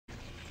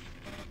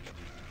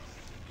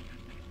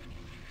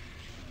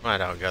I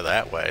don't go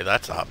that way,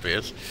 that's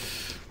obvious.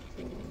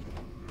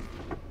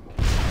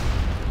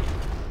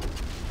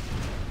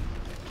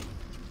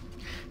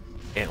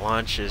 It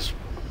launches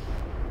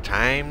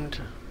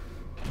timed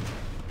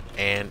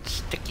and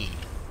sticky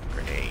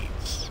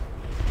grenades.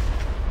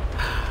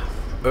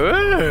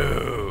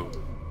 Ooh!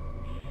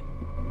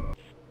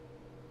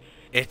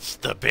 It's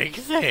the big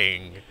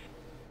thing!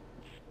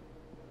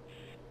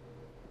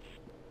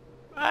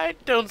 I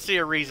don't see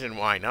a reason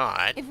why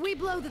not. If we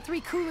blow the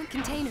 3 coolant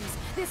containers,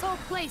 this whole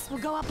place will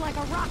go up like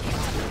a rocket.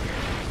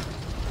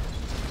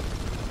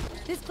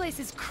 This place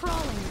is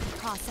crawling with the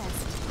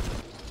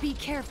process. Be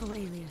careful,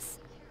 Alias.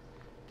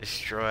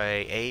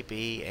 Destroy A,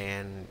 B,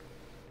 and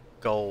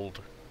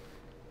gold.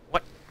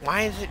 What?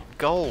 Why is it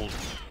gold?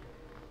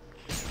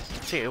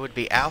 See, it would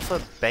be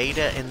alpha,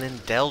 beta, and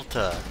then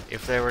delta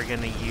if they were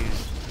gonna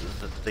use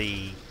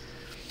the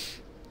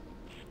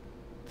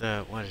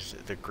what is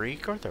it? The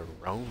Greek or the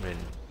Roman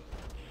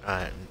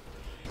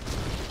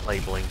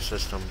labeling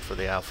system for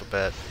the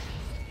alphabet?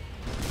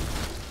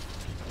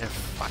 Yeah,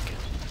 fuck it.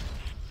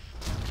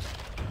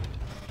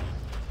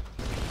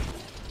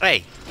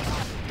 Hey,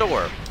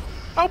 door,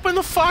 open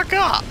the fuck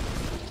up!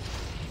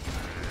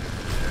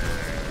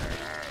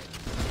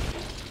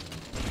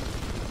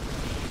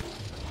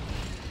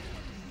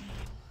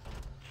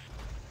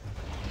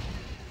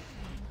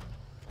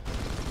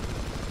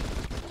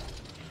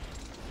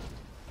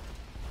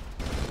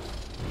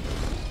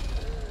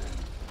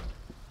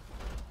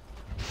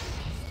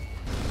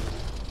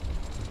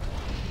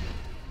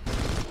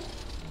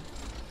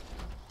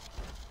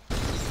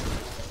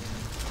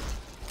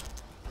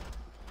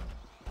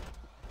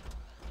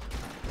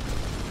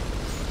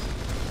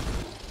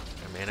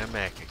 I'm in a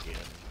mech again.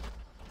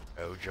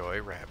 Oh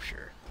joy,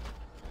 rapture.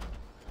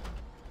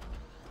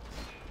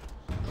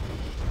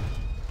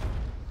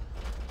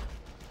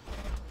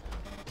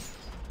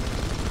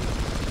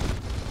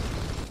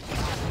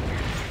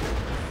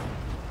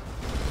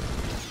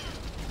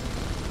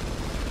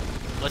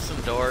 Listen,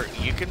 door,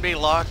 you can be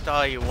locked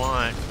all you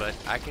want, but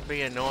I can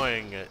be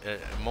annoying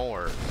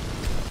more.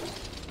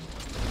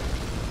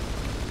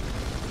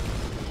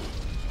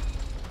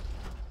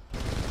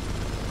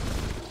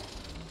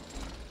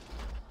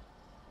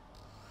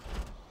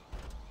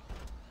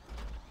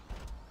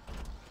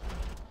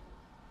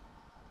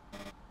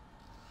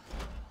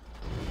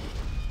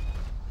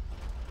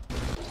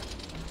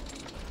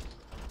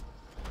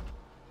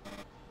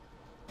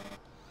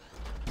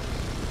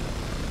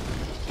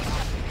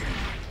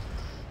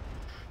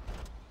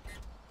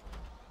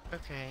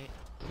 Okay,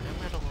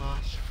 I'm at a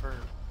loss for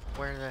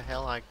where the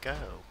hell I go.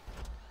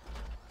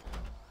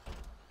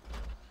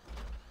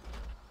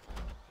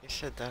 You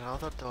said that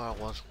other door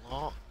was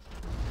locked.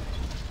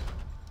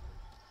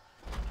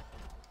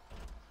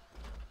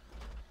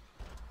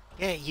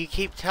 Yeah, you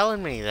keep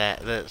telling me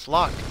that it's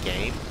locked,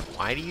 game.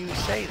 Why do you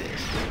say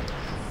this?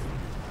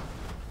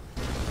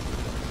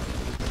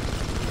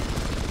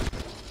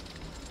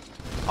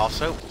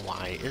 Also,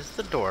 why is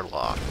the door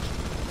locked?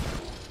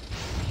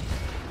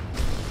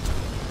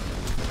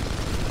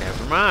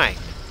 Never mind.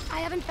 I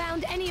haven't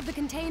found any of the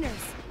containers.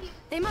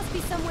 They must be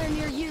somewhere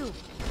near you.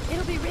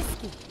 It'll be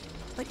risky,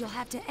 but you'll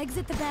have to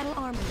exit the battle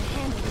armor to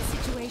handle the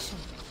situation.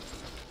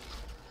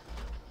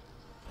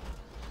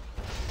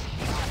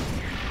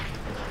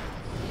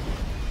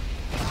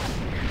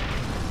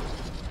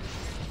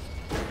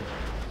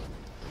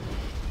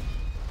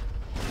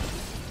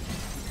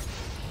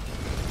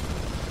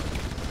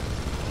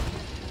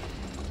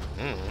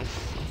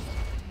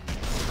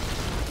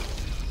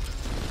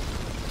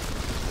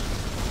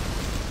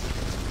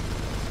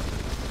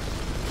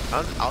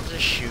 I'll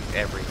just shoot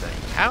everything.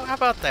 How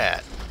about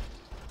that?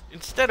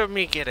 Instead of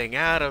me getting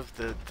out of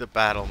the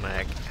battle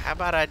mech, how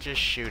about I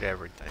just shoot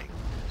everything?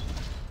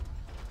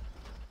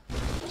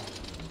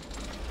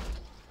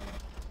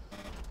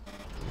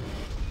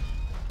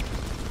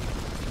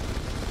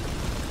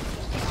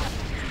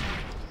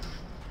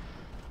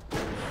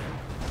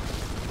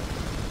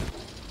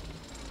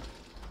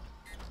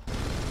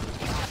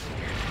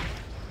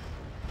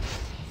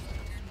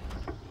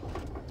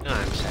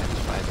 I'm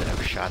satisfied that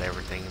I've shot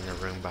everything in the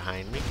room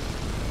behind me.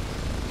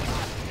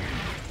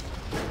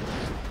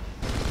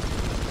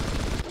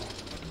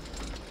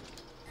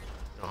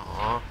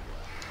 Aww.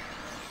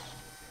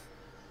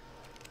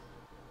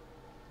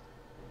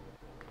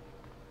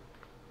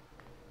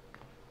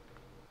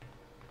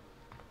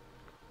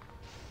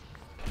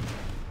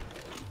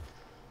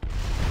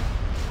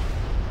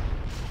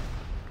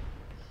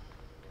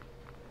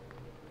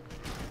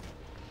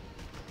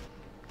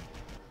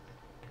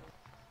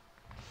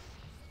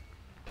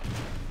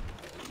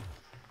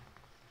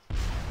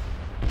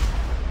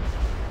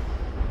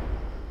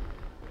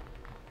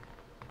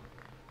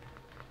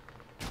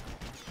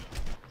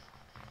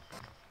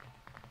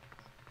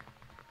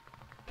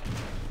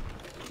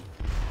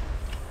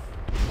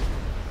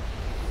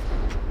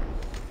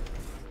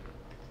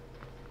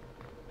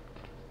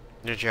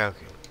 You're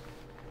joking.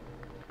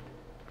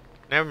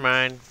 Never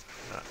mind.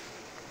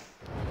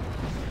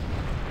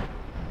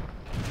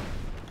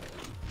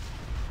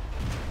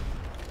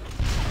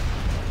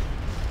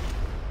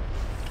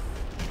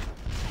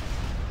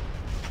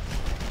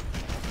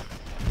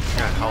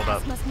 Hold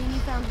up. Last must mean you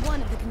found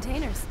one of the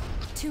containers.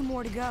 2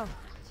 more to go.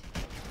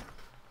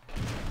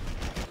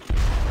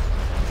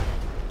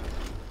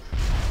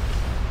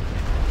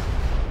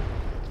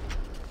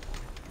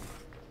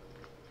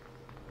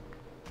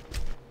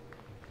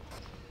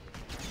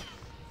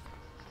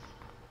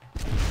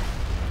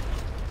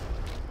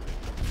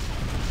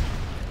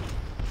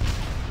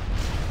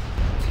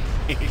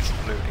 He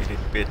exploded in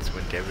bits,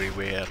 went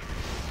everywhere.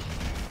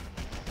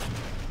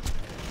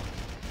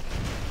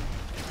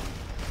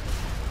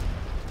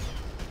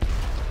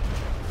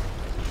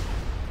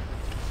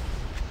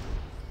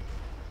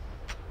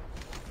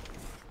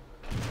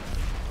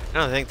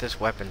 I don't think this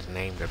weapon's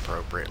named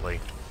appropriately.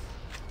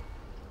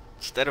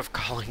 Instead of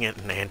calling it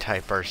an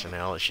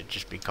anti-personnel, it should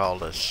just be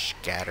called a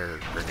scatter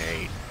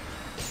grenade.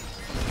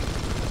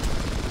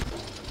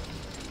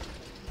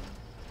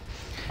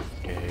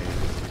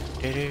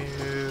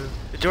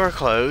 The door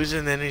closed,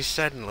 and then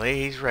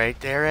he's right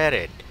there at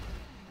it.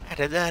 How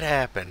did that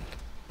happen?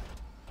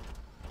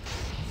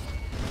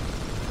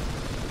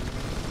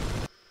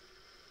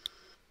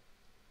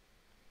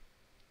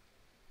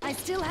 I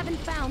still haven't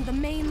found the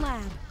main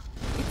lab.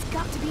 It's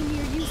got to be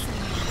near you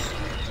somewhere.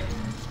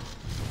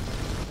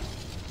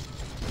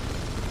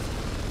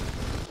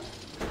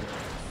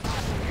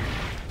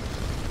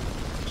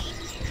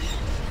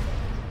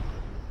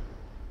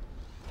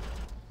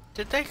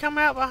 Did they come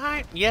out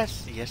behind?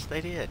 Yes, yes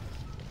they did.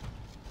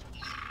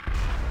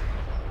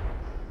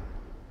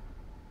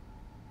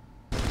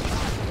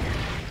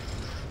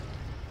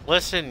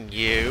 Listen,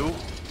 you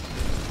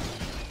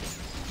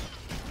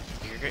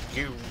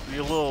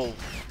little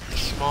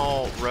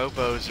small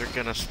robos are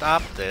gonna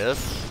stop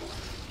this,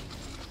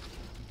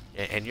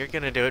 and you're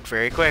gonna do it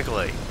very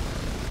quickly.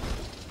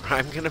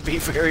 I'm gonna be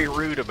very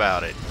rude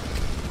about it.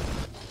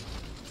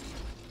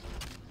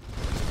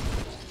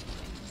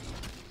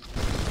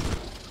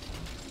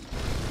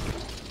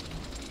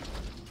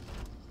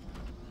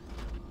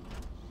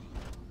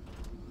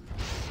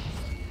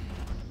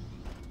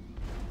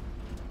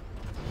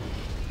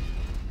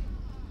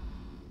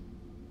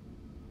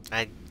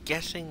 I'm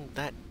guessing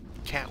that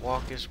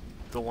catwalk is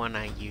the one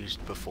I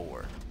used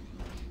before.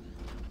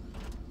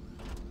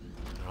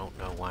 I don't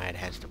know why it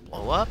has to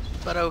blow up,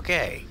 but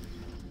okay.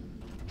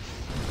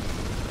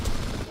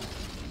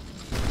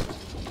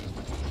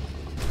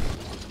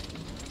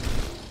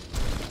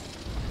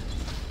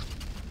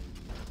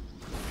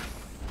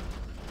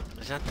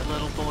 Is that the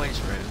little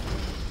boy's room?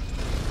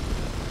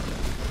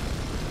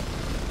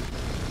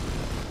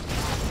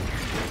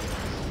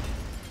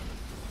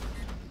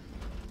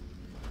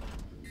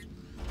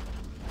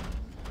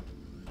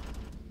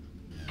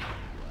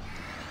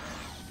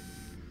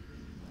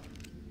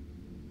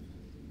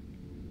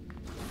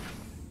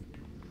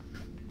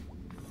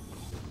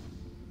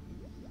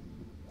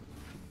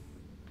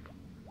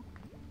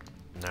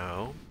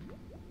 No,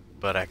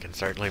 but I can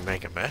certainly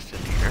make a mess in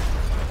here.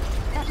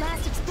 That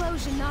last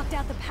explosion knocked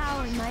out the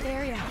power in my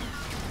area.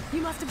 You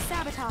must have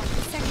sabotaged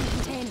the second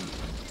container.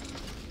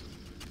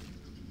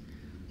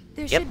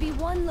 There should be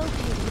one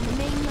located in the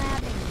main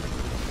lab area.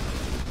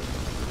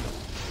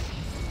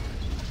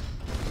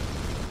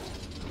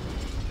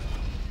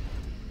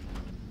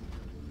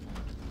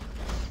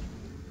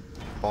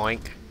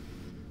 Boink.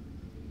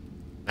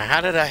 Now how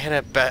did I hit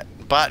a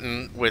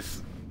button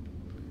with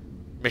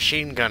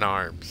machine gun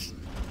arms?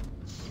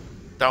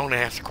 Don't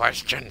ask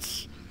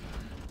questions.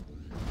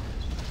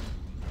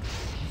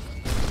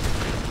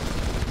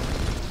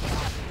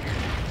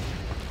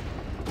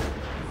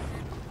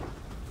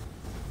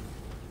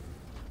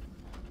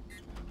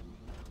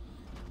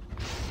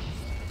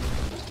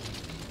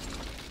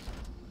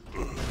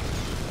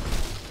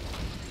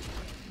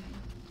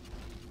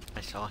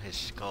 I saw his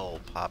skull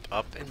pop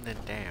up and then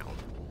down.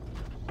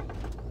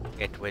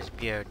 It was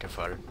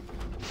beautiful.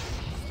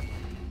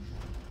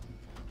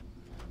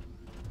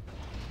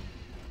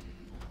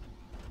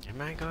 Am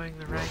I going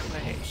the right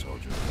Welcome way? home,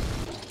 soldier.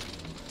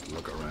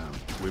 Look around.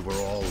 We were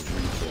all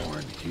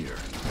reborn here.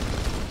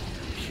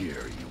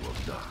 Here you will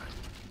die.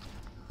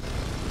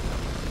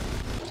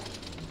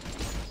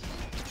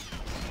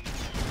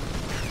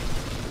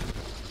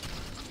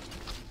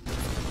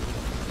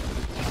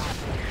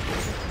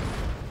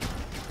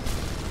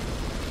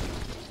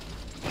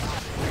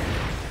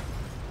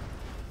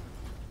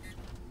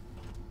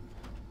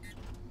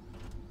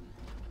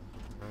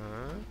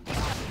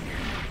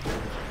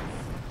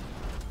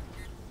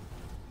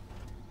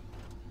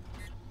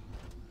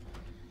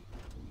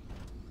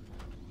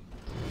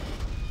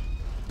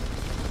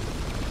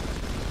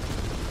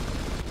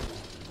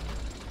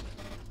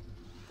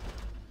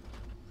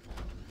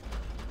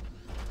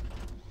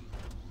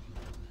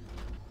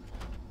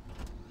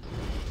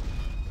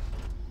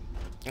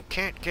 You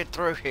can't get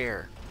through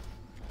here.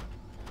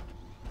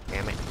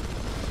 Damn it.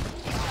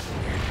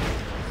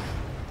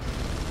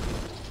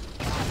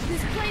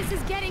 This place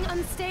is getting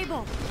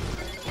unstable.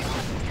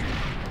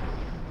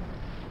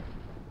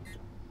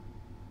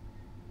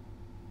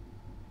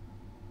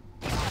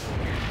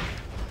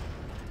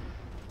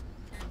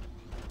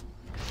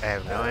 I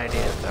have no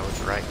idea if that was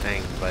the right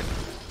thing, but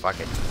fuck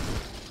it.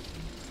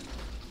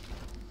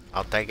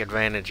 I'll take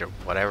advantage of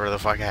whatever the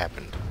fuck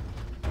happened.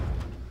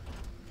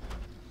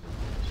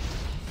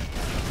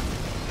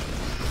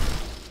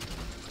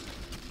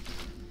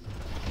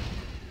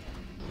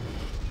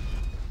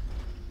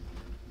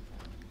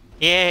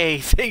 Yay,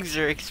 things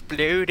are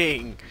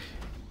exploding!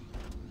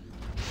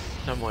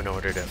 Someone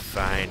ordered a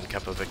fine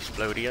cup of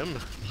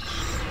explodium.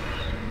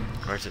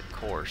 Or is it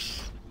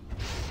coarse?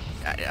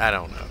 I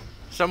don't know.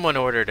 Someone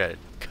ordered a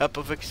cup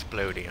of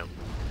explodium.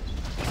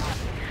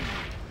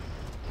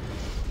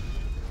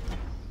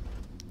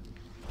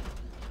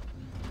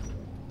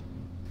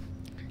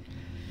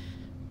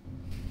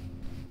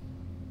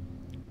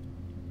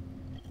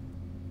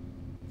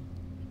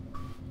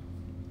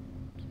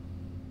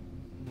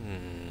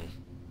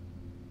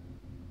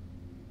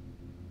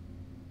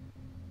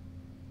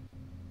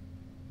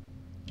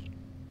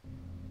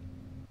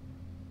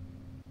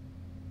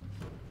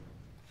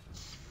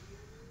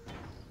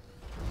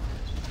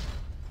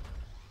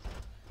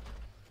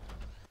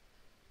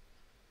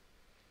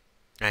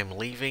 I'm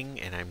leaving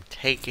and I'm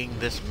taking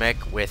this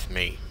mech with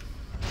me.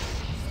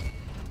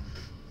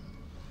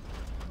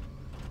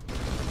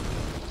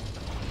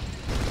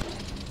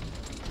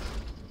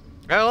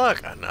 Oh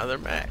look, another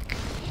mech.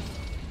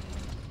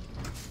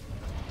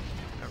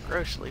 How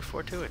grossly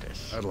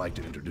fortuitous. I'd like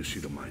to introduce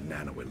you to my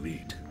Nano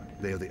Elite.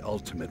 They are the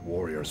ultimate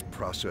warriors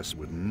processed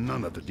with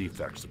none of the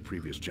defects of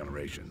previous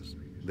generations.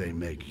 They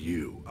make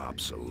you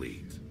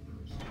obsolete.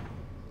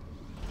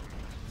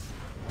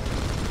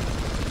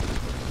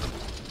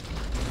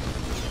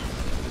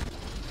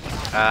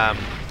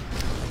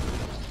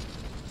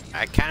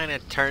 I kind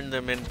of turned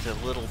them into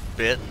little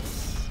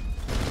bits.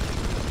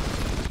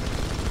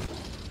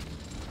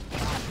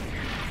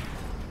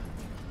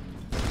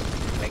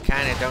 They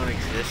kind of don't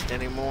exist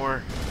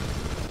anymore.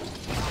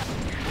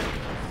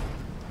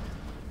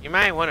 You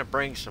might want to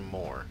bring some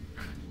more.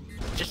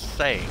 Just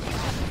saying.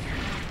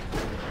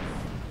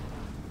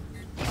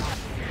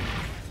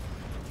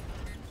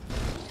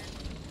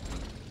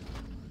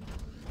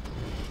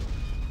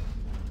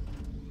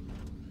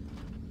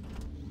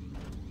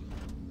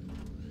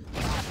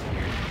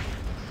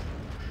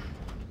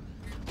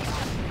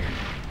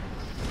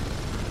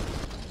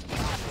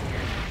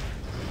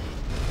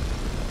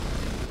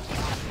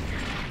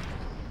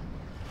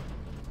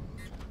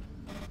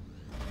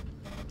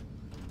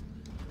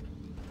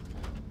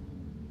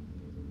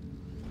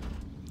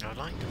 I would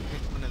like to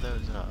pick one of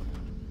those up.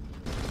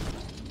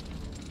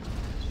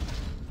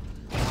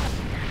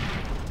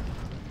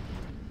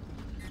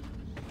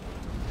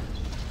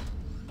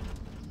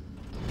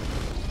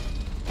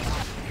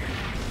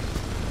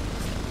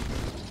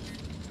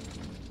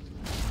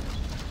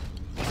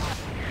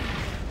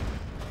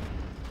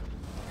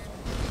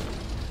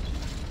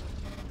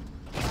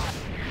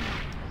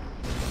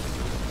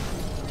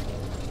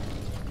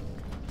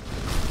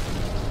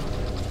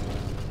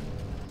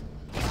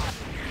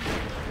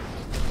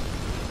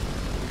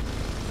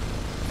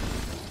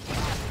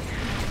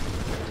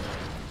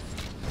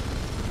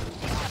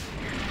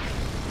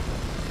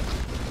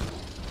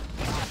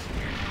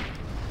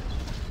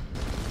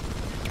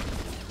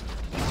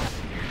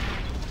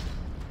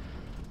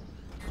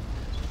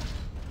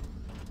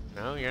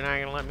 No, you're not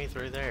gonna let me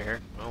through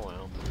there. Oh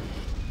well.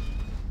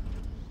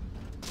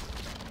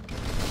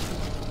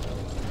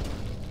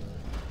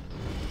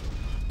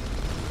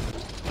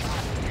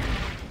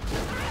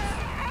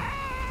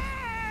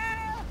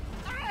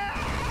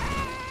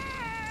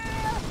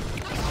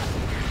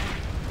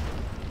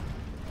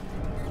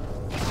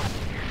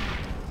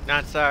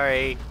 Not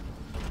sorry.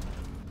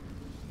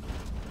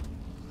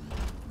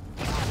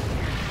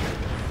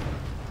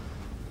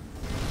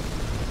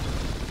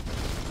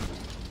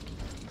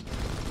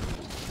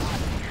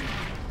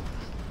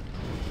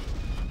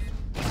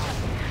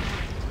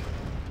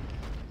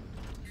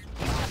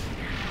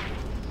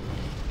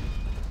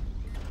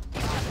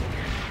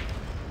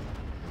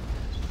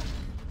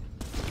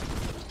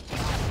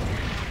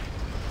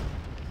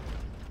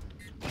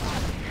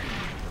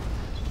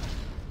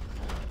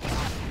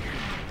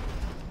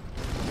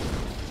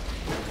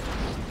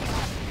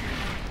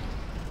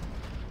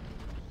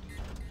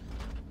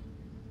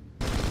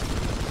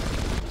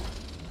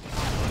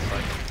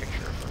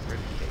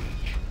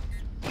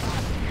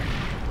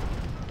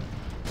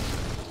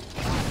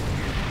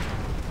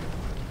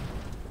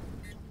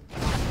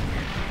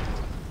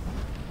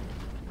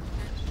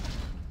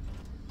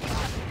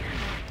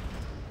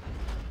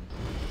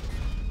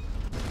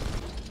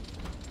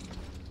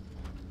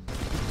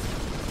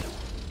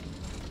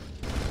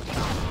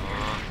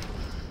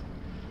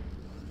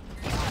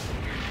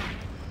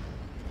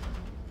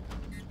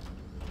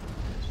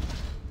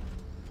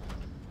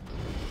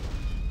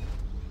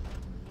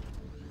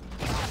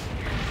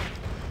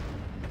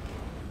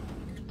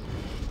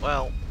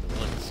 Well,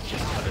 let's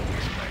just put it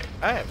this way.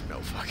 I have no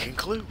fucking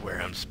clue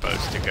where I'm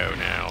supposed to go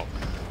now.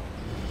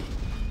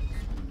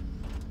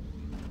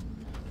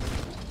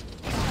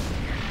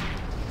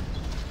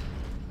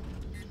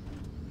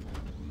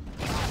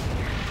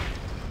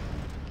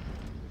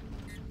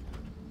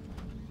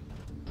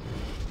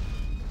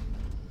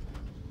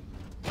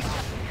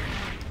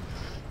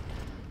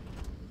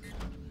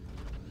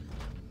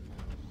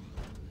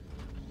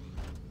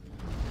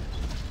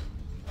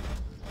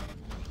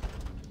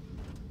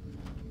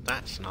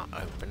 That's not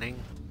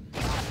opening.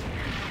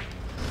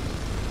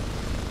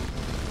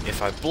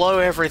 If I blow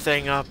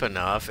everything up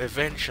enough,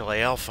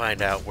 eventually I'll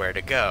find out where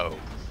to go.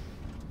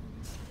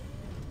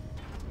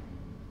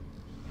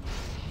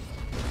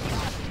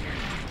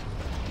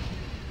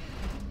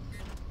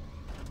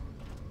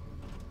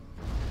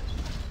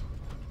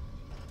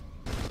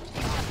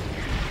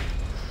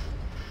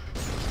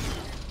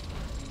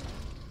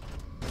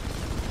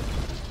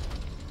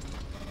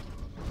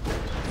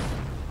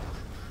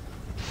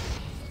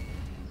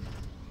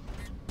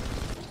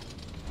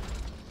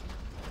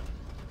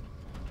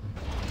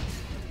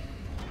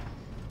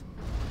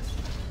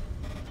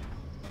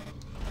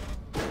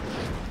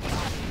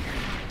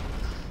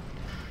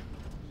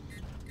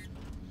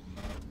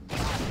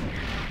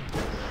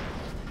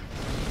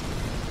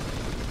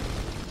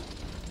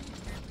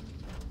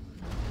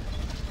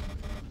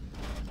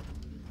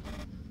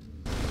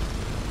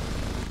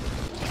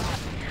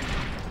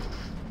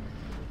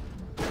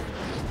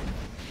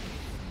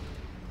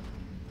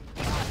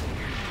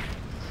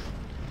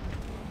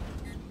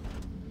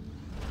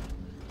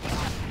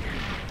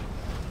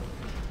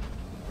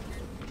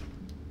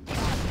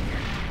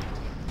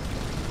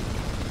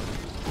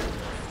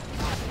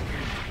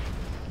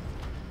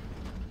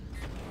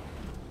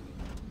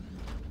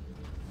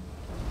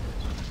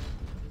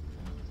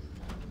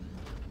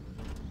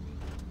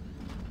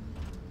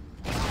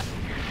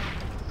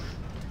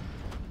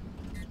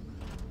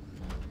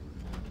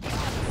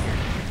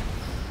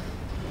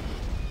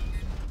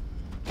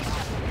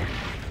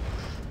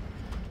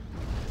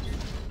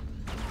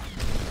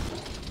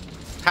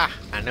 Ha!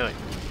 I knew it.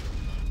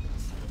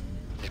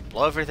 Just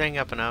blow everything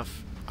up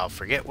enough, I'll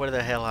forget where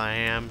the hell I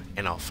am,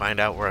 and I'll find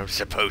out where I'm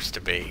supposed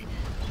to be.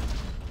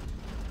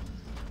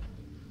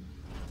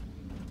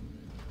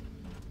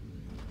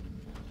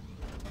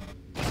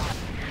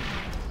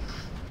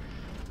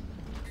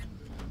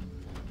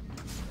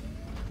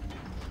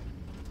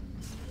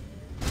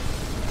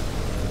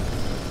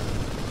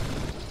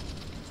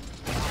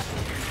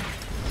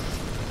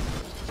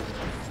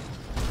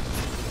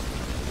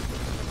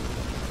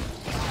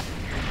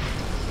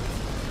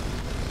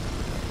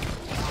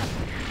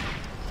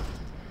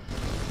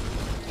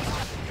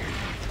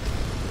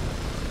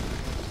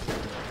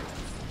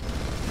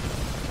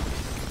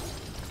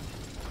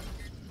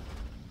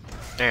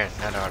 There,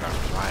 that ought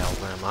to rile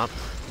them up.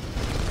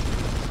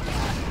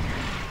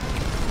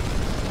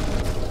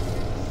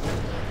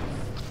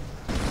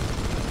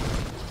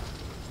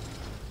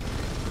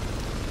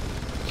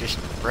 Just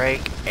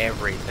break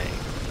everything.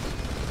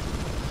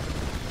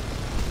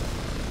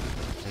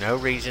 No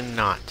reason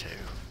not to.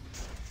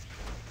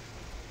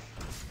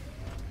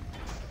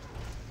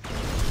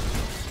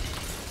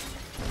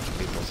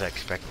 People's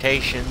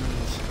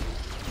expectations,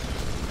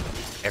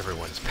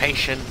 everyone's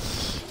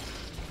patience,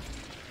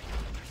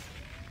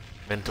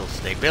 mental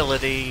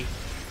stability.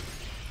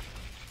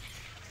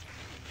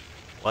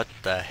 What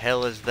the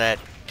hell is that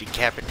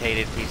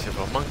decapitated piece of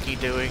a monkey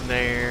doing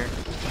there?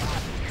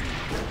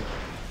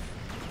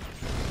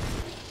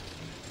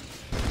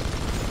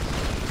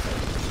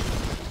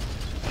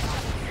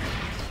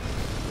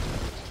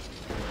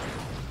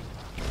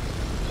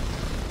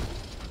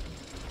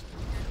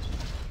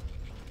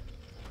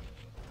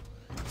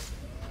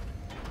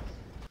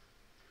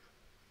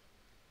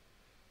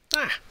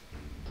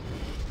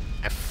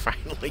 I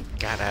finally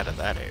got out of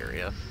that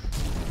area.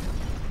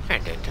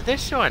 And into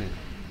this one.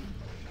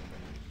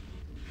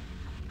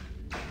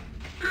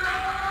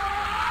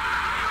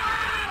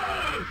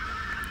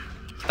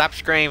 Stop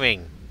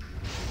screaming.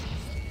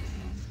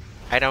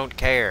 I don't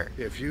care.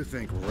 If you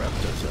think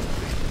Repta's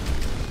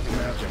OP,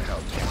 imagine how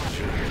damn it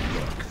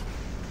will look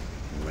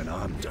when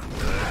I'm done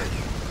with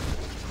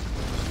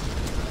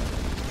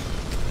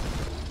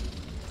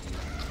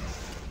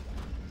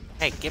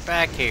it. Hey, get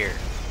back here.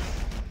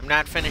 I'm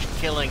not finished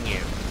killing you.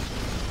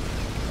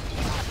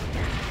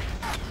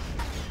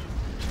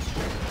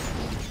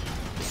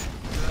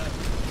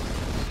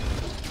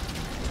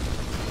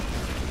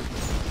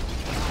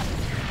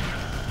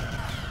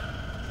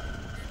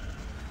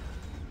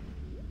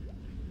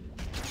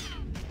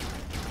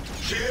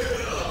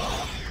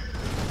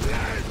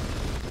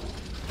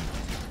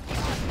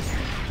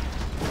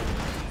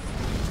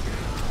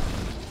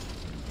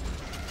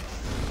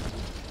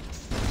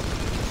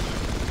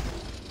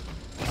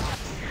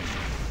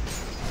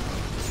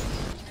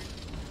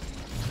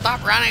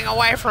 Stop running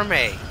away from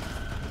me!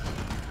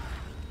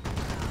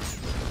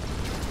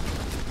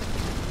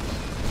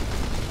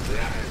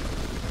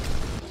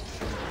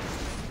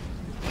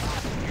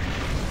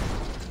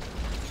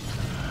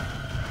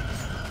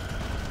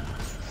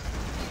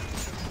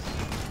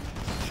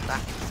 Stop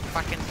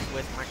fucking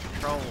with my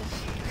controls.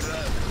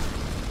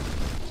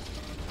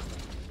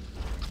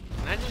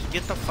 Can I just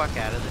get the fuck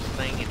out of this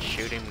thing and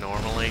shoot him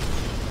normally?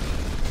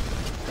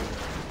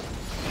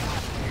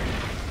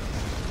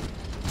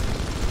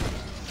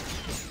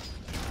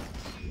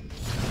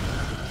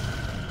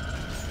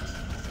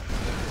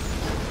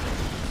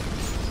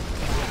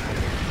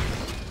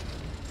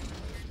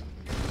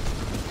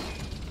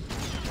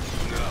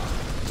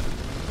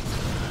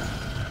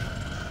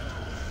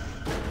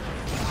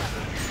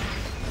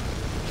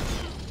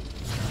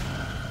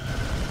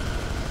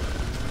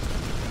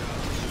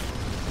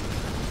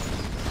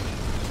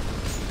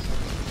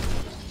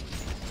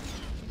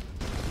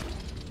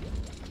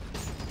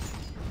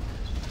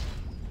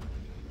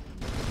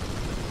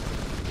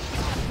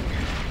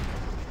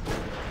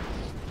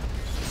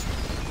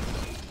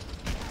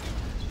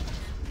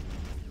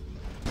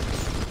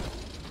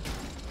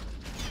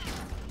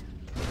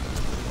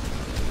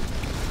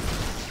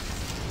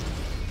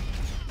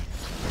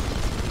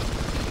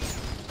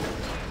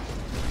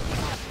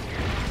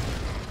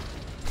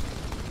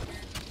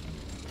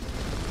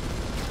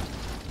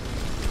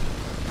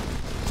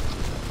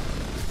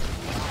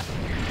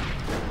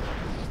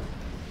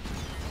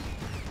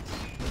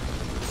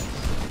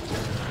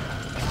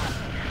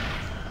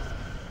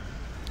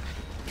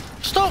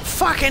 Stop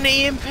fucking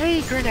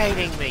EMP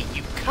grenading me,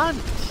 you cunt!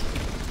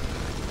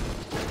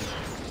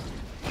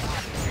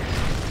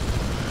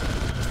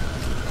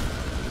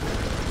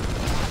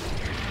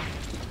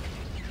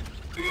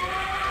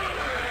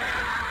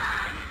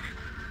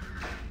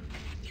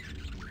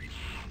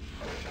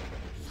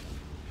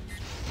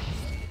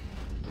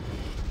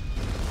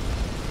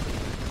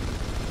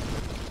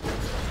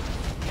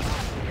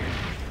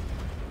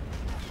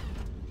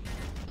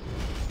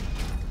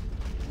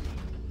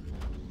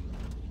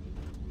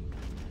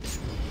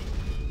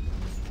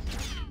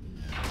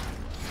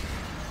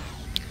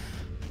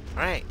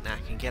 Right, now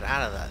I can get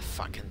out of that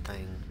fucking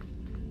thing.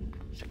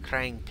 It's a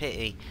crying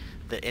pity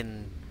that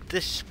in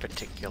this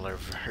particular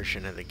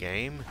version of the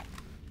game,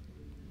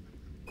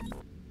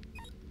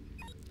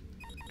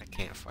 I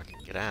can't fucking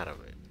get out of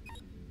it.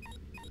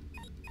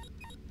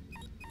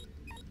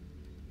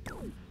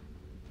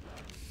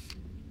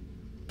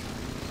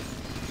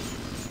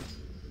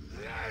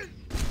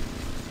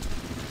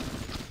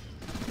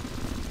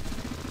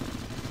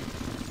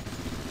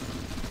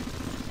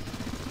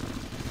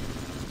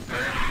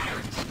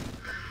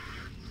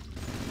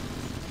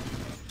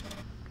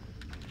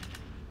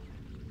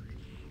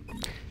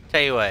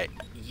 Tell you what,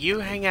 you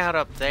hang out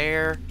up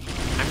there,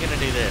 I'm gonna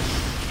do this.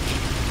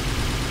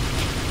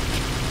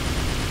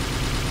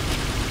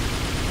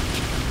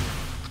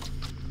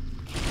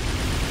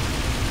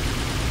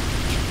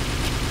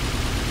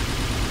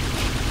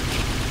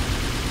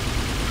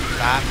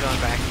 Stop going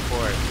back and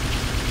forth.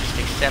 Just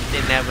accept the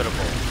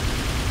inevitable.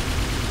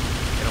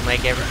 It'll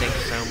make everything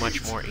so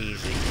much more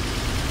easy.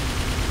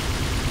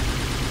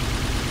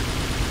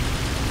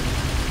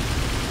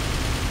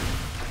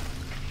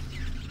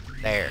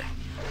 There.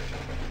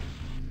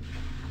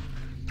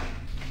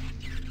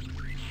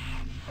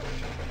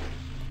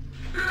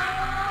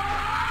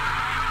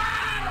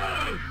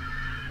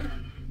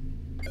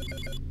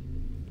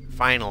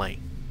 Finally,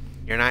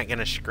 you're not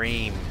gonna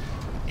scream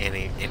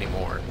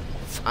anymore.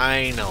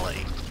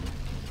 Finally.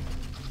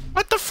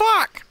 What the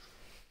fuck?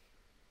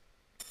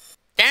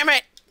 Damn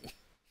it!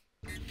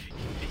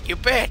 You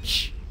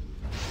bitch!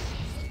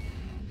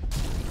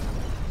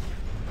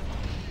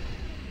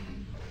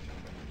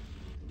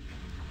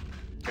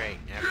 Great.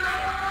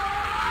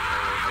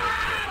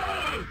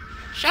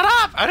 Shut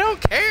up! I don't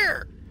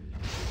care!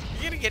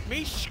 You're gonna get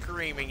me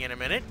screaming in a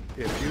minute.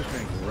 If you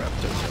think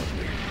Repta's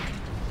ugly,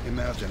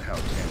 imagine how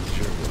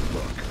Tangier will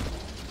look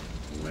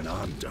when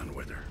I'm done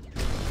with her.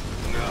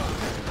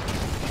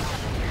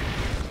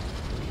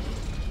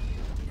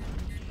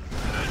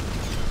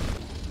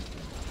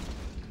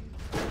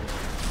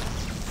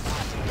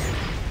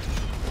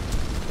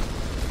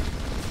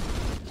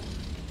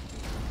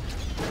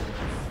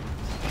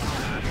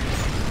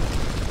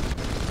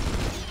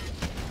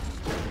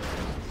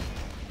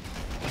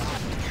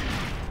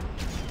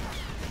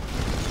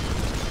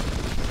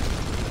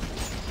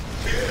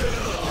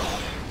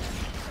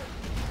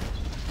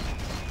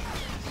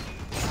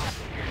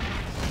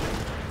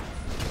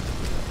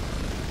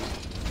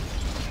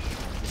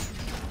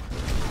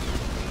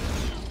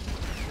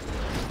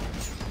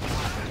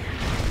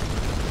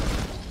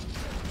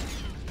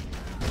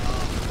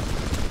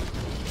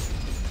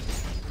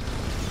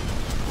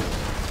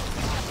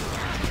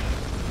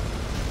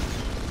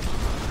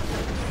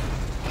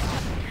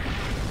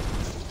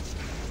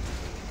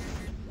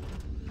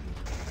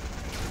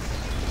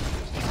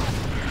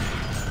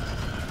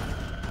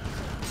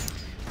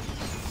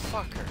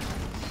 Fucker.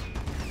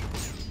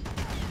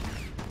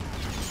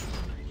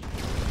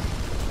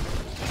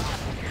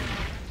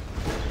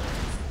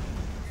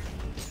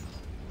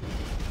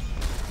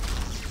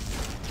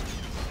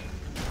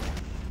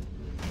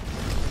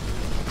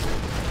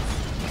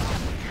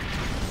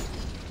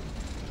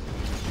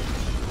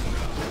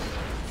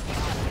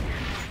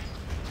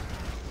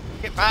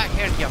 Get back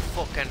here, you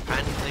fucking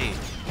pansy.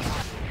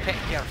 Take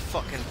your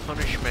fucking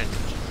punishment.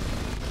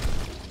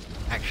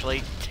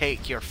 Actually,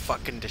 take your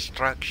fucking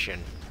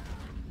destruction.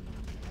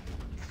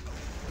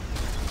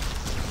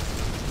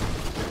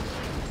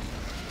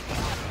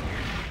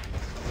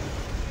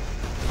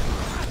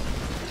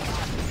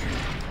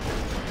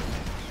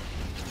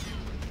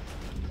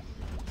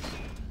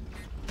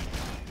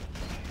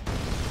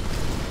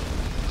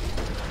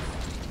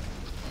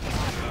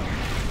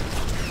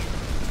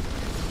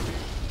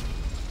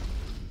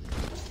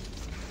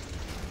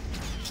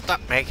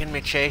 Stop making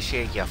me chase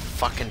you, you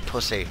fucking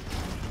pussy.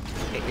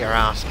 Get your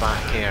ass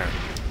back here.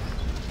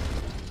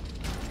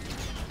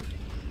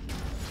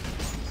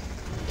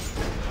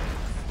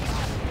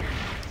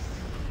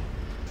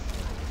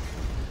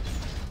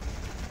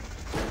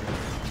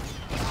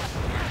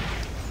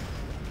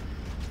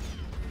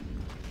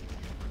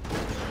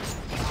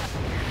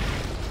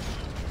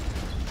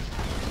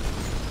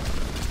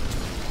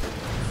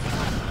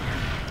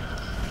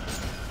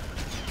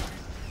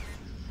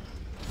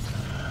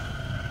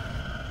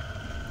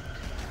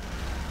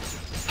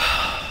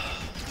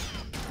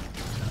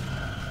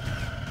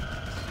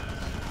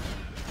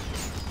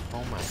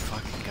 Oh my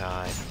fucking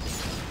god.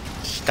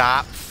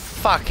 Stop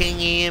fucking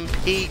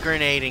EMP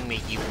grenading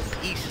me, you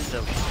pieces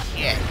of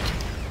shit.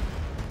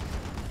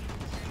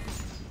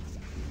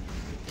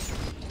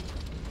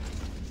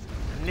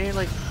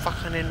 nearly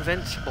fucking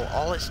invincible.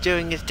 All it's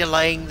doing is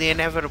delaying the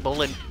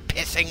inevitable and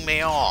pissing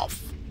me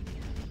off.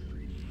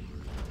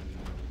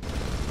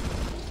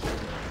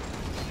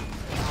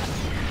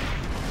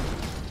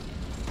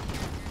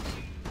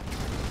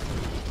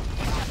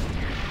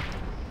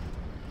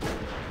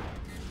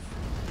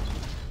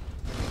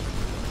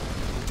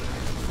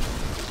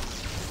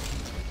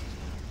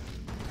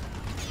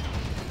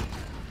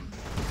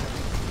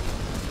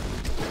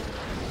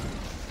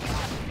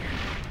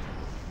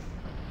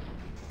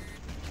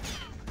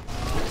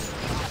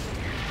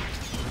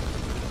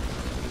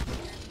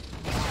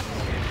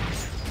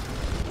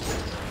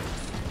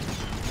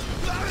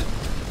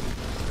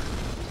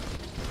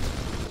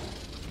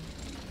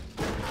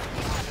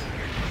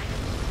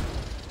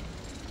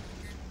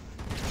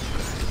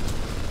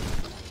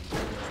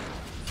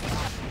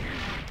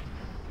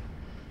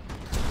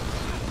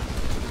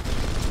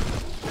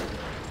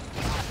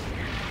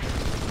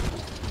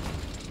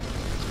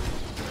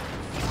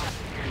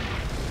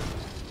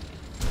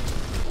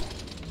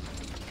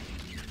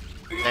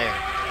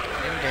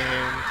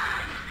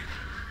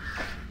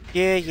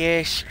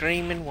 Yeah,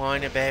 scream and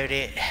whine about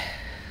it.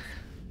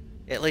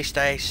 At least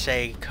I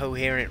say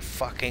coherent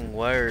fucking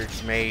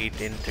words made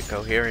into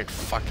coherent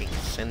fucking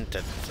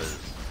sentences.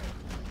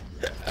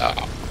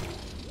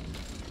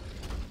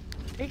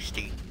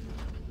 Tasty.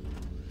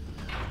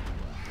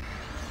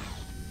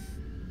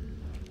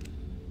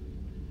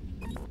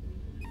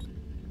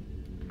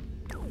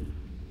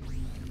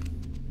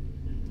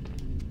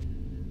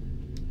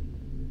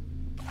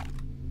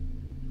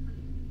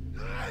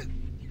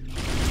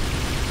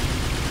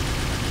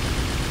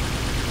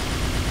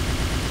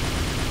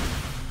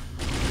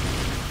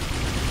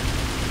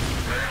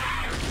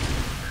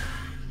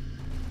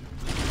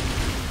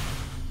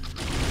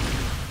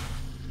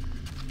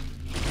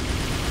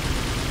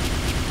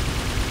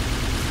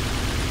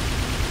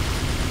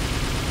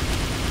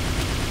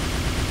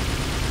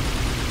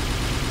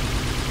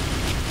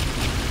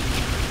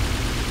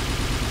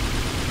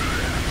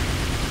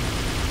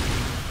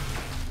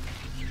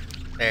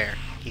 There,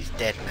 he's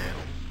dead now.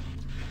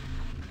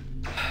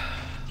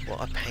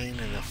 What a pain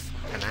in the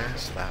fucking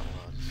ass that was.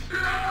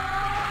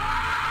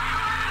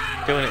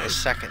 Doing it a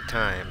second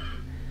time.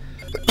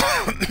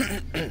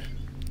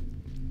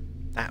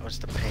 That was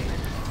the pain in the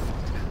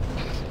fucking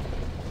ass.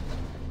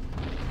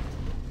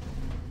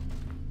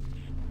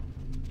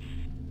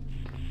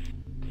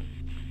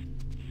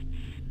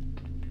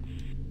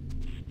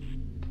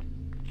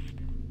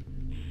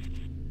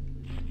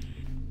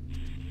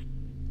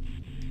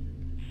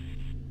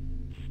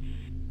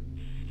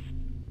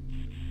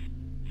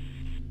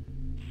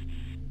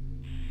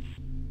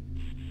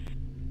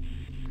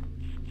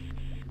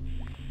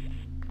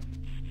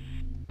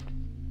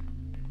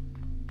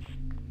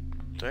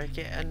 Do I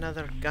get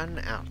another gun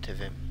out of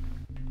him?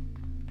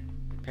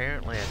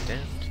 Apparently I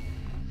didn't.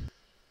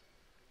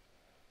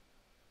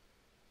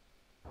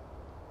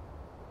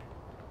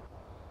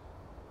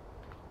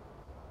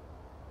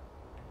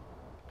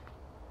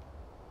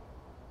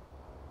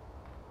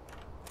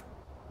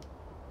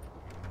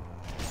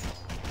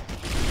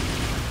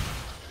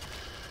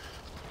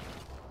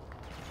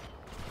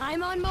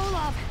 I'm on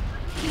Molov.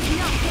 He's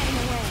not getting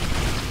away.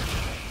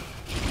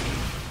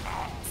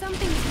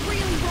 Something's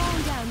really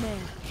wrong down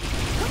there.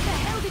 What the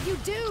hell did you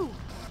do?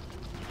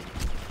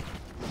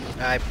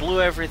 I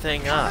blew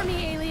everything up. Cover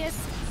me, Alias.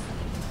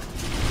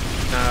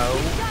 No.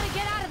 You gotta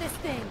get out of this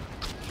thing.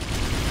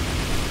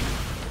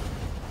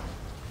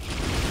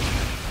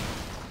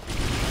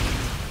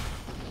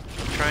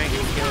 I'm trying to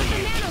He's kill got the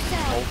you.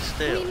 nanocell. Hold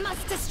still. We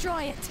must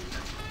destroy it.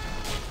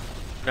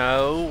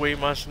 No, we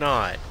must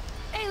not.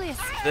 Alias.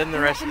 Then the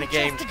you're rest up of in the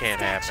games chest can't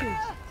statue.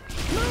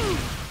 happen. Move.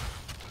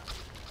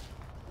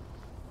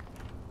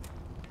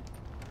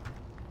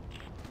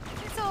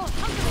 This old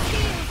hunk of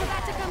steel is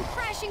about to come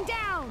crashing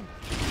down.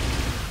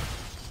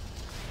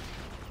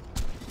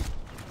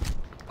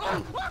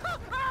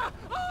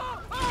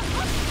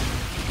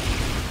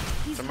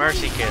 He's It's a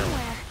mercy running kill.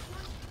 somewhere.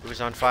 It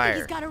was on I think fire.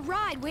 he's got a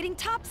ride waiting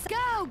topside.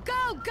 Go,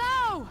 go,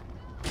 go!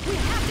 We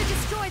have to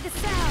destroy the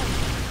cell.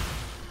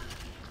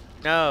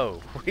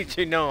 No, we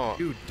do not.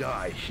 You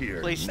die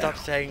here Please now. stop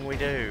saying we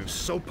do.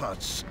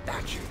 Sopat's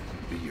statue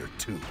be your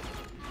tomb.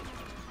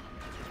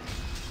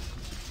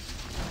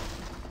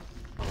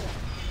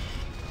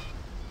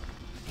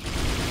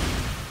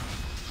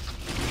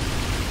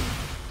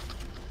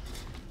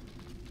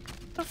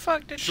 The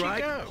fuck did she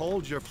Shrike, go?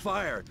 hold your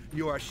fire.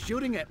 You are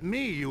shooting at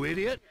me, you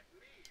idiot.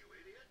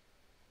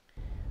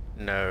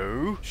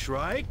 No.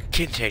 Shrike?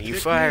 Continue Pick me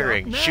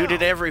firing. up Shoot now.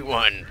 at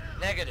everyone.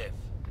 Negative.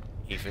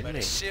 Even Made me.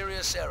 a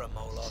serious error,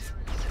 Molov.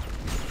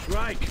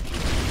 Shrike,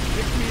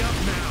 pick me up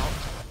now,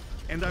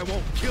 and I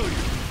won't kill you.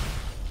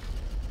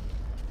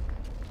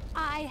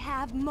 I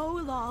have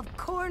Molov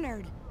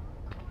cornered.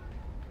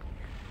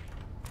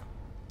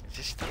 Is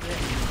this the bit?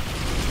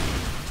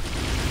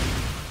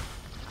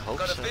 I hope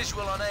Got a so.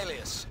 visual on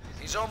Alias.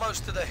 He's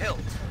almost to the hilt.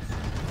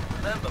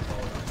 Remember,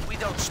 Molov, we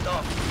don't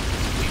stop.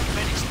 We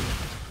finish.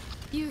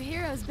 You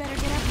heroes better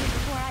get up here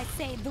before I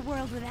save the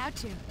world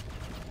without you.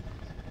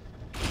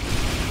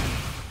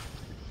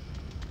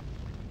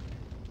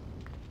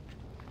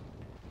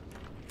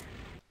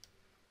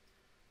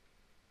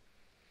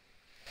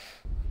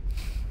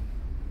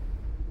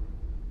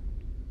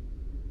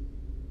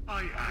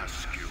 I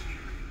ask you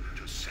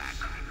to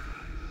sacrifice.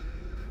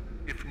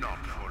 If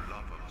not for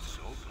love of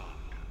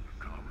Zobod,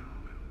 Commonwealth,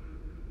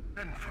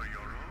 and for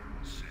your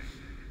own sake,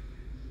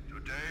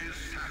 today's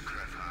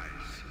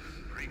sacrifice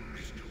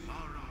brings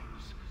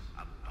tomorrow's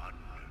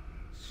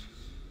abundance.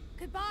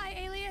 Goodbye,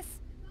 Alias.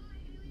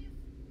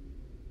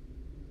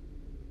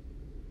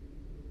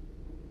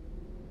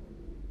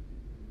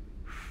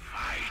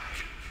 Fight!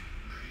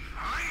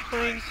 Fight,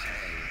 Ding. I say!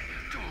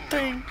 Do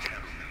Ding. not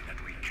tell me that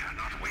we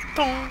cannot win.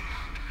 Dong.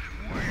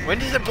 When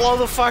does it blow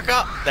the fuck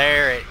up?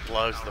 There, it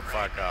blows the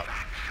fuck up.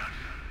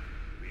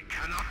 We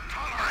cannot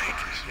tolerate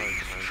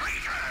these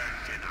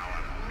traitors in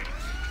our midst.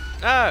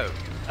 Oh,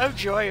 oh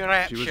joy,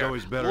 rapture. She was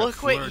always better Look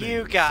at what flirting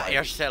you than got fighting.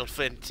 yourself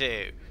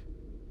into.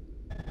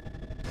 Come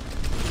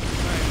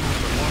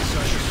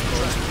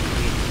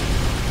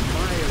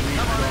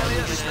on,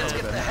 Alias, let's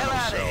get the hell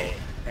out of here.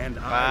 And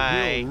I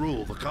Bye. will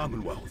rule the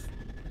Commonwealth.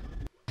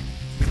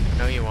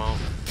 No, you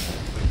won't.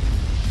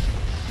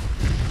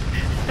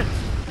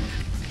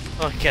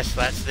 Well, I guess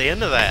that's the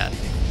end of that.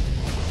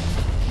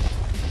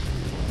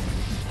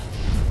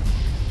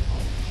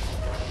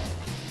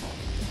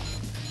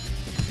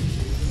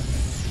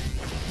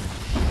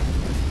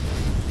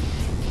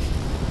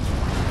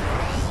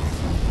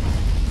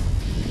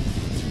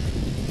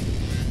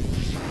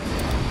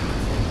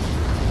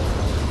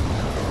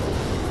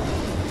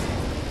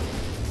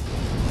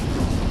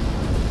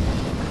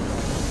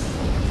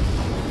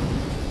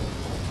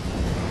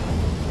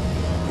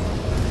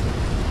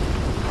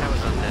 That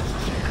was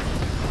unnecessary.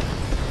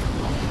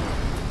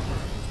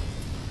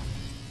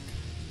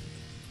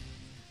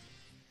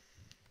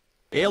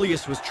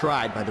 Alias was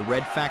tried by the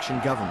Red Faction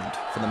government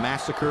for the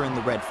massacre in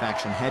the Red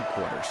Faction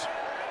headquarters.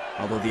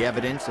 Although the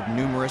evidence of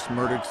numerous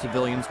murdered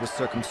civilians was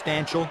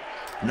circumstantial,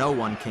 no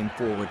one came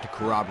forward to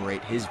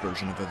corroborate his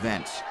version of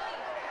events.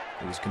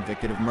 He was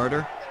convicted of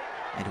murder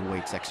and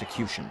awaits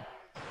execution.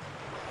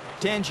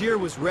 Tangier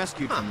was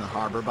rescued from the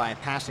harbor by a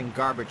passing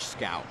garbage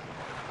scow.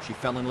 She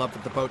fell in love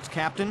with the boat's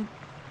captain,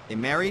 they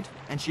married,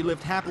 and she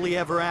lived happily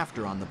ever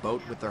after on the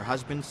boat with her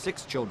husband,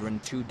 6 children,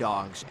 2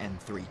 dogs, and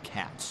 3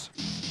 cats.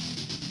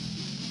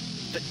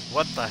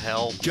 What the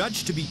hell?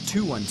 Judged to be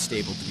too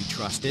unstable to be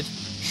trusted,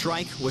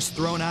 Shrike was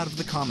thrown out of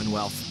the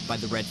Commonwealth by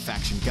the Red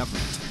Faction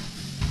government.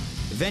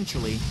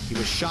 Eventually, he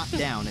was shot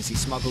down as he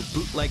smuggled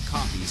bootleg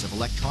copies of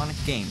electronic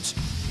games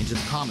into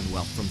the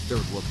Commonwealth from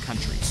third world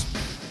countries.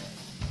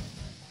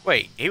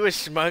 Wait, he was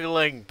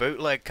smuggling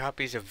bootleg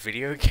copies of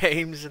video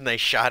games and they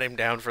shot him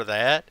down for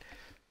that?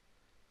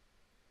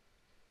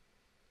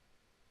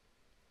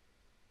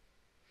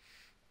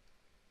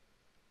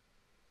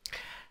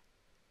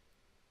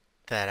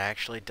 That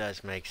actually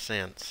does make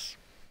sense.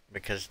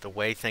 Because the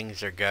way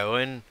things are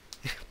going,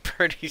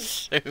 pretty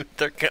soon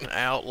they're gonna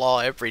outlaw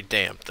every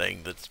damn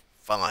thing that's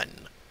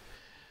fun.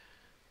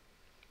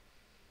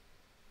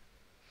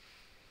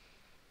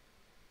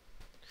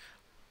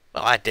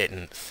 Well, I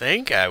didn't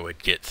think I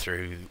would get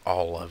through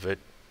all of it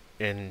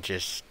in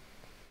just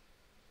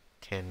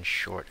 10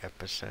 short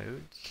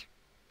episodes.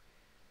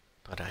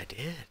 But I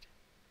did.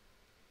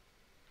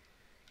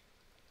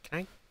 Can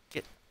I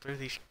get through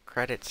these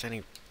credits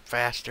any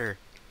faster?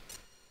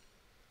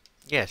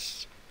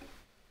 Yes.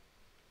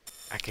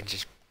 I can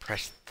just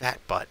press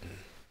that button.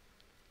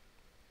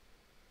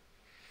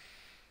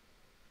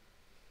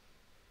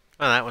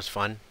 Well, that was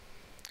fun.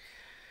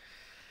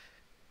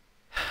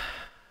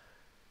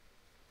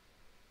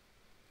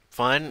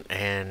 Fun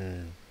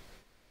and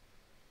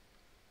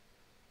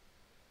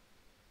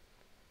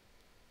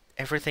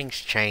everything's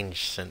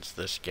changed since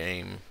this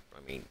game. I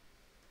mean,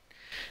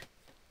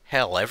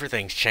 hell,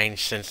 everything's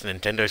changed since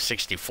Nintendo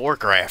 64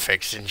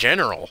 graphics in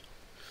general.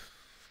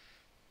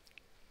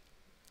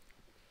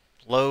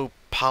 Low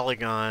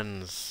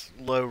polygons,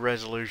 low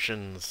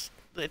resolutions,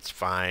 it's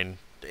fine.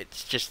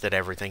 It's just that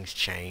everything's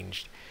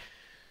changed.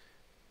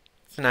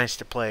 It's nice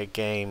to play a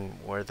game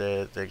where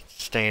the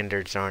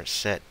standards aren't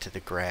set to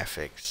the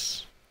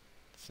graphics.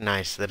 It's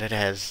nice that it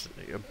has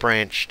a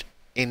branched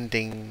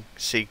ending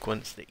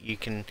sequence that you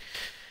can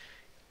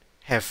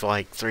have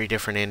like 3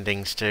 different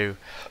endings to.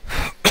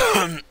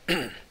 And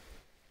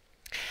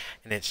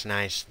it's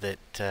nice that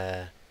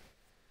the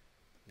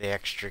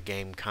extra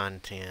game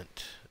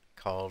content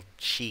called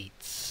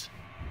cheats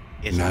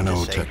isn't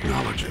disabled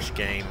in this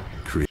game.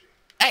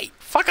 Hey,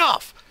 fuck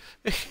off!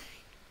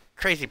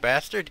 Crazy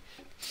bastard.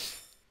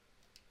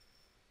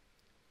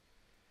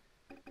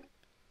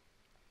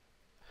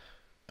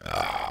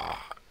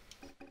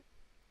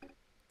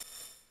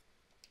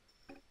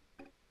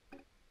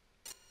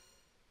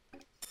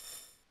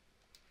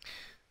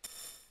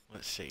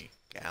 Let's see.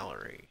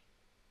 Gallery.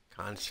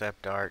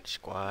 Concept art,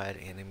 squad,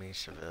 enemy,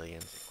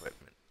 civilians,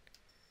 equipment.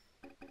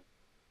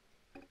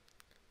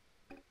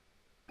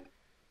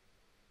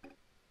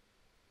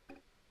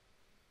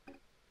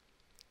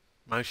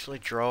 Mostly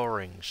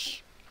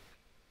drawings.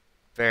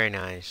 Very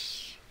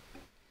nice.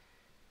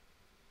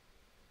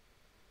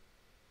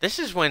 This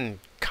is when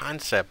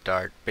concept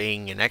art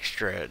being an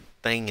extra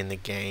thing in the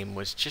game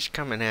was just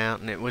coming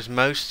out, and it was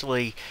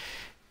mostly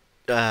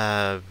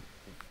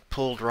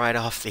pulled right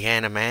off the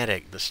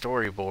animatic, the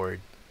storyboard.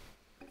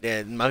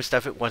 Most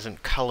of it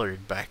wasn't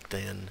colored back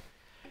then.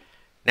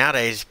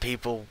 Nowadays,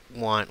 people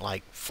want,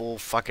 like, full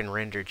fucking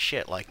rendered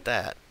shit like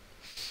that.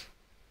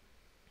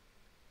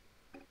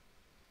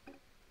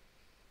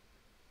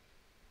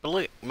 But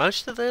look,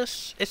 most of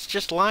this, it's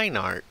just line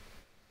art.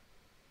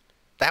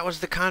 That was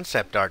the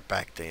concept art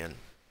back then.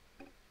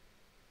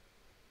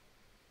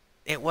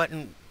 It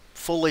wasn't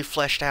fully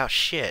fleshed out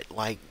shit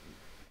like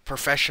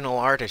professional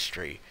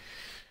artistry.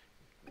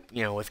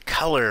 You know, with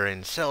color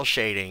and cell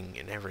shading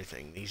and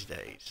everything these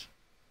days.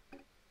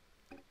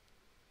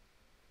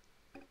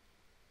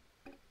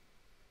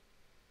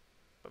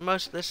 But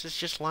most of this is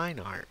just line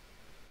art.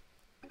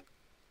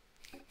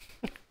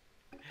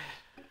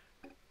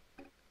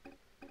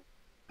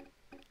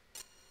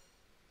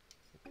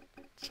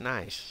 It's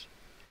nice.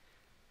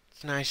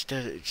 It's nice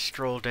to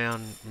stroll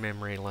down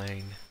memory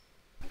lane.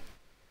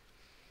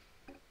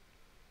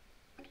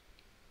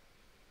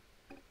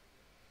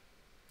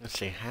 Let's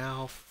see,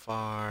 how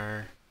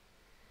far...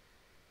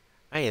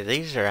 Oh yeah,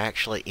 these are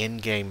actually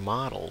in-game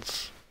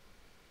models.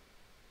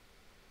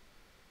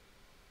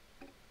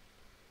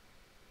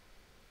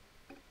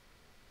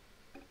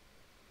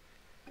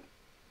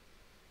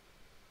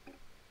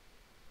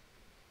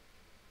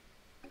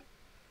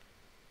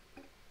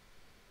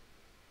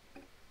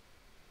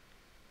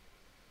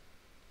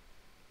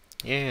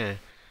 Yeah.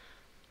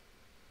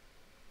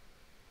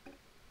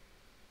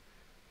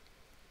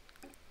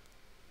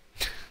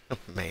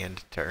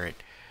 Manned turret.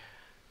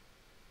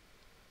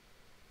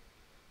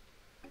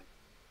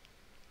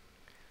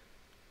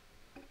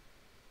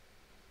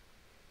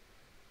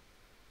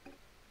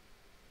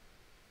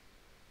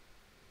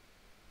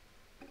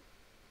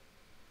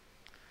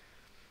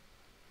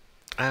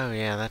 Oh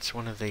yeah, that's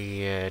one of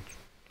the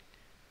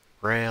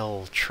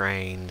rail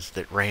trains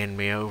that ran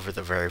me over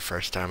the very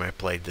first time I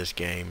played this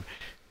game.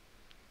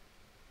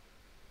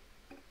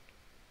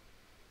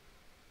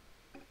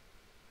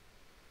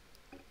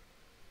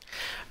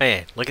 Oh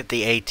yeah, look at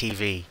the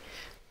ATV.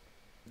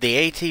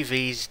 The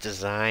ATV's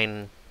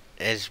design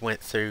has went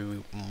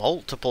through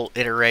multiple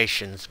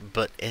iterations,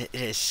 but it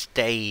has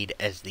stayed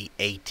as the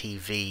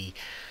ATV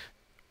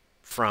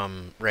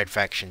from Red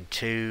Faction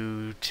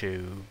 2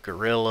 to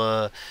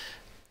Guerrilla,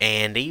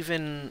 and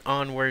even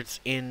onwards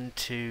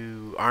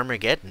into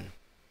Armageddon.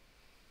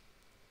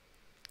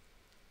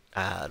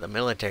 The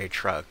military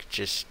truck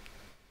just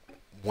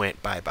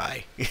went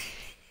bye-bye.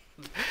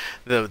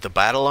 The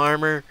battle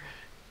armor,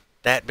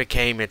 that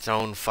became its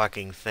own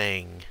fucking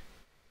thing.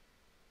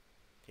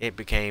 It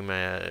became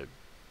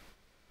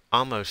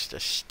almost a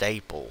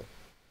staple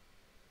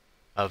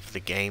of the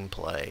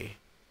gameplay.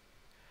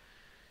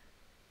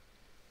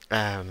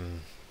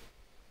 In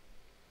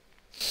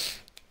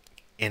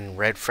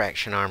Red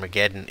Faction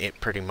Armageddon,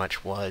 it pretty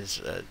much was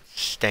a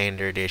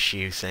standard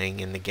issue thing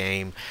in the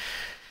game.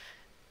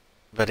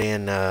 But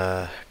in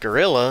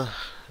Guerrilla,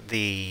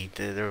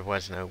 there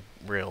was no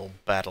real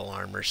battle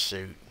armor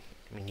suit.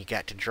 I mean, you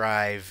got to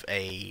drive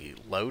a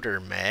loader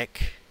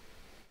mech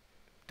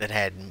that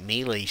had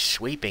melee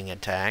sweeping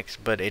attacks,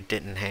 but it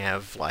didn't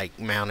have, like,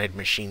 mounted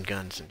machine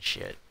guns and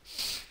shit.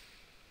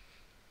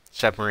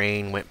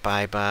 Submarine went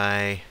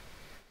bye-bye.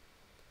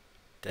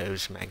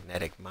 Those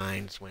magnetic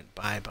mines went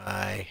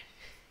bye-bye.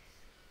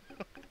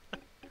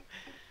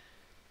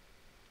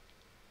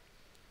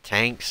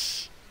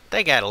 Tanks,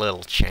 they got a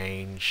little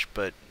change,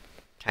 but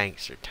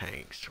tanks are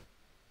tanks.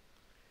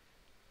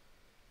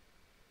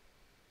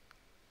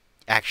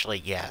 Actually,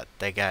 yeah,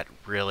 they got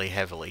really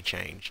heavily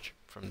changed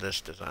from this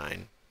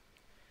design.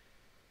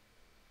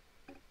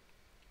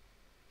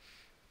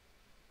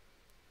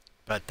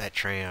 But that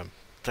tram,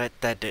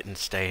 that didn't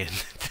stay in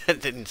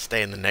that didn't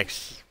stay in the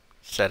next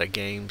set of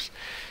games.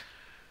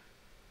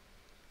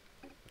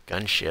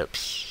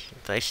 Gunships,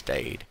 they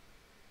stayed.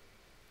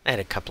 They had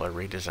a couple of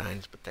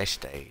redesigns, but they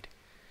stayed.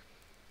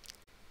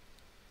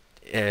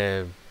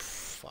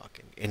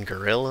 Fucking in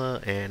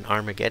Guerrilla and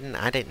Armageddon,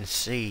 I didn't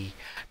see.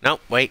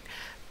 Nope, wait.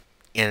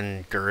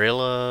 In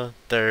Guerrilla,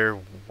 there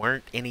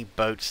weren't any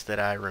boats that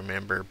I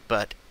remember,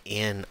 but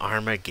in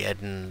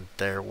Armageddon,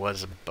 there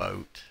was a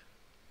boat.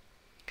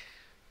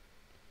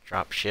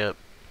 Dropship?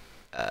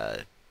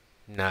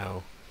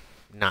 No.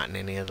 Not in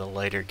any of the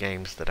later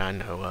games that I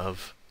know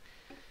of.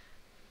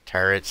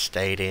 Turrets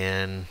stayed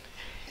in.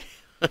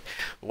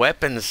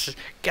 Weapons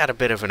got a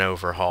bit of an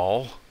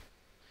overhaul.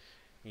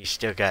 You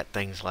still got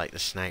things like the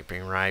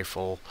sniping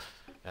rifle,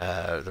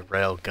 the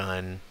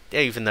railgun.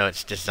 Even though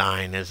its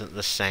design isn't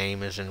the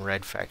same as in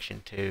Red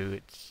Faction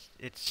 2,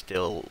 it's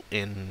still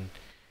in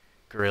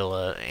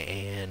Guerrilla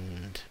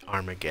and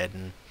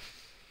Armageddon.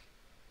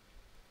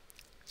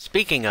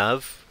 Speaking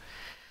of,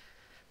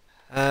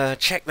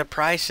 check the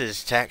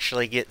prices to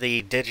actually get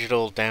the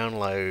digital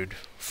download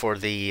for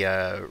the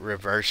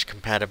reverse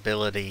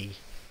compatibility.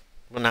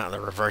 Well, not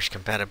the reverse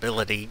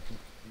compatibility,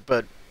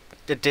 but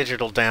the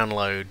digital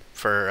download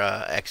for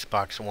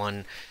Xbox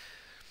One.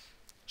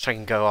 So I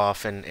can go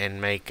off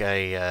and make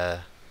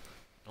a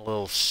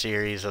little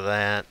series of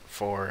that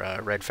for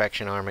Red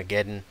Faction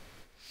Armageddon.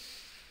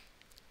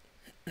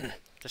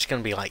 It's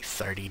gonna be like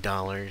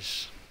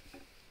 $30.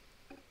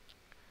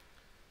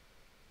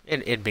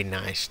 It'd be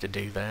nice to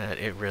do that.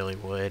 It really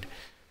would.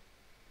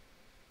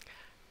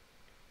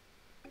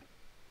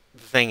 The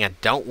thing I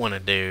don't want to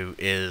do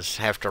is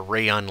have to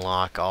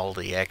re-unlock all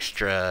the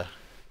extra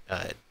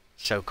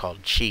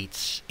so-called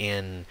cheats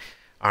in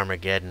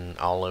Armageddon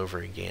all over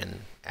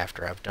again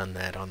after I've done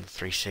that on the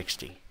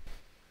 360.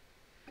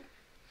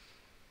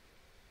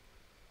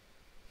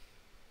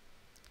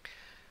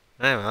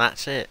 Well,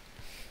 that's it.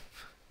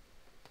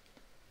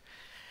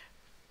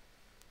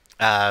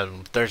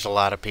 There's a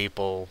lot of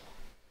people.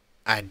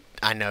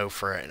 I know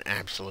for an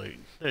absolute.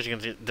 There's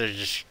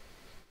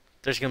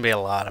gonna be a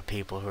lot of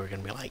people who are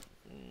gonna be like,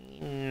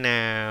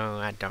 no,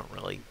 I don't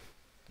really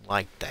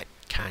like that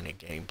kind of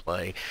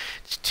gameplay.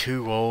 It's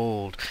too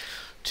old,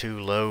 too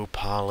low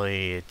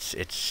poly.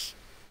 It's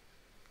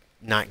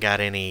not got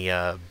any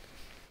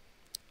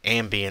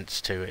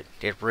ambience to it.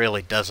 It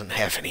really doesn't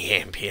have any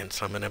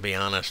ambience. I'm gonna be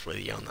honest with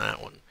you on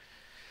that one.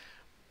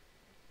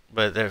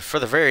 But for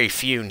the very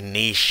few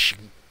niche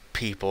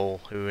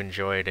people who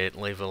enjoyed it,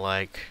 leave a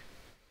like.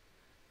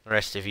 The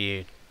rest of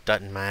you,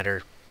 doesn't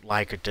matter.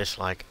 Like or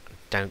dislike,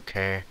 don't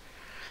care.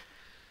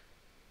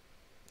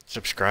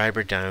 Subscribe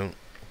or don't.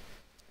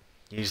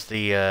 Use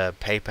the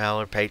PayPal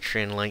or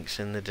Patreon links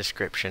in the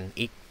description.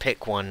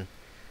 Pick one.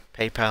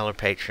 PayPal or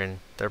Patreon.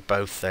 They're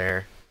both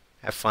there.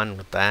 Have fun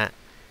with that.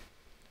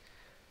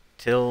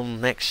 Till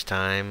next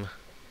time.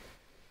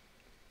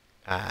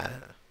 The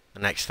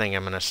next thing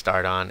I'm going to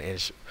start on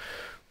is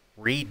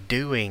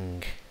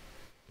redoing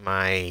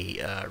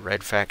my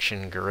Red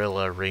Faction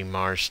Guerrilla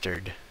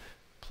Remastered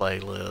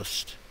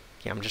playlist.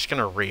 Yeah, I'm just going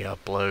to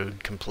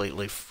re-upload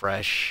completely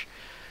fresh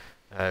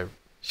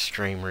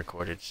stream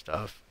recorded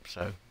stuff.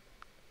 So,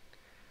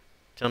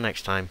 till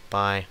next time,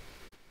 bye.